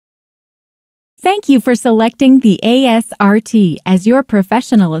Thank you for selecting the ASRT as your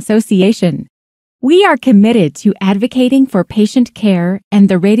professional association. We are committed to advocating for patient care and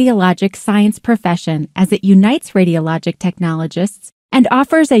the radiologic science profession as it unites radiologic technologists and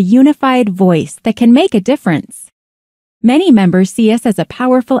offers a unified voice that can make a difference. Many members see us as a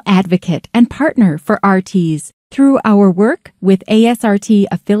powerful advocate and partner for RTs through our work with ASRT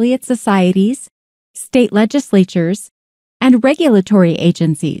affiliate societies, state legislatures, and regulatory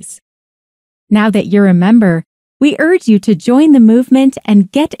agencies. Now that you're a member, we urge you to join the movement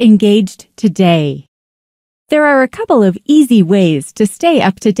and get engaged today. There are a couple of easy ways to stay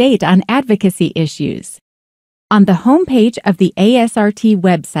up to date on advocacy issues. On the homepage of the ASRT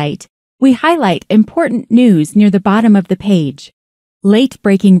website, we highlight important news near the bottom of the page.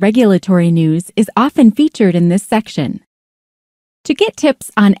 Late-breaking regulatory news is often featured in this section. To get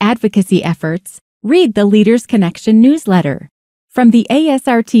tips on advocacy efforts, read the Leaders Connection newsletter. From the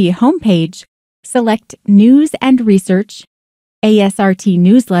ASRT homepage, select News and Research, ASRT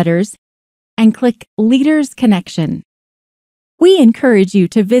Newsletters, and click Leaders Connection. We encourage you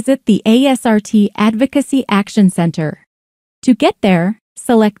to visit the ASRT Advocacy Action Center. To get there,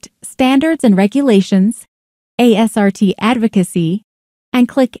 select Standards and Regulations, ASRT Advocacy, and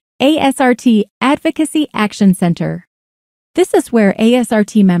click ASRT Advocacy Action Center. This is where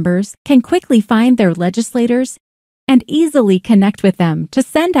ASRT members can quickly find their legislators and easily connect with them to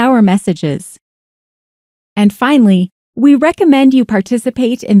send our messages. And finally, we recommend you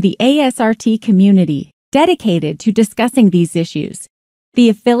participate in the ASRT community dedicated to discussing these issues, the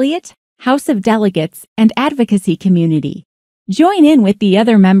affiliate, House of Delegates, and advocacy community. Join in with the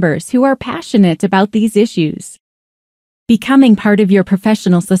other members who are passionate about these issues. Becoming part of your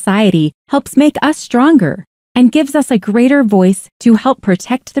professional society helps make us stronger and gives us a greater voice to help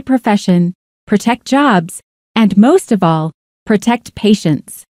protect the profession, protect jobs, and most of all, protect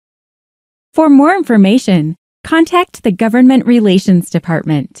patients. For more information, contact the Government Relations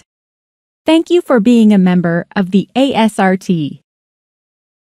Department. Thank you for being a member of the ASRT.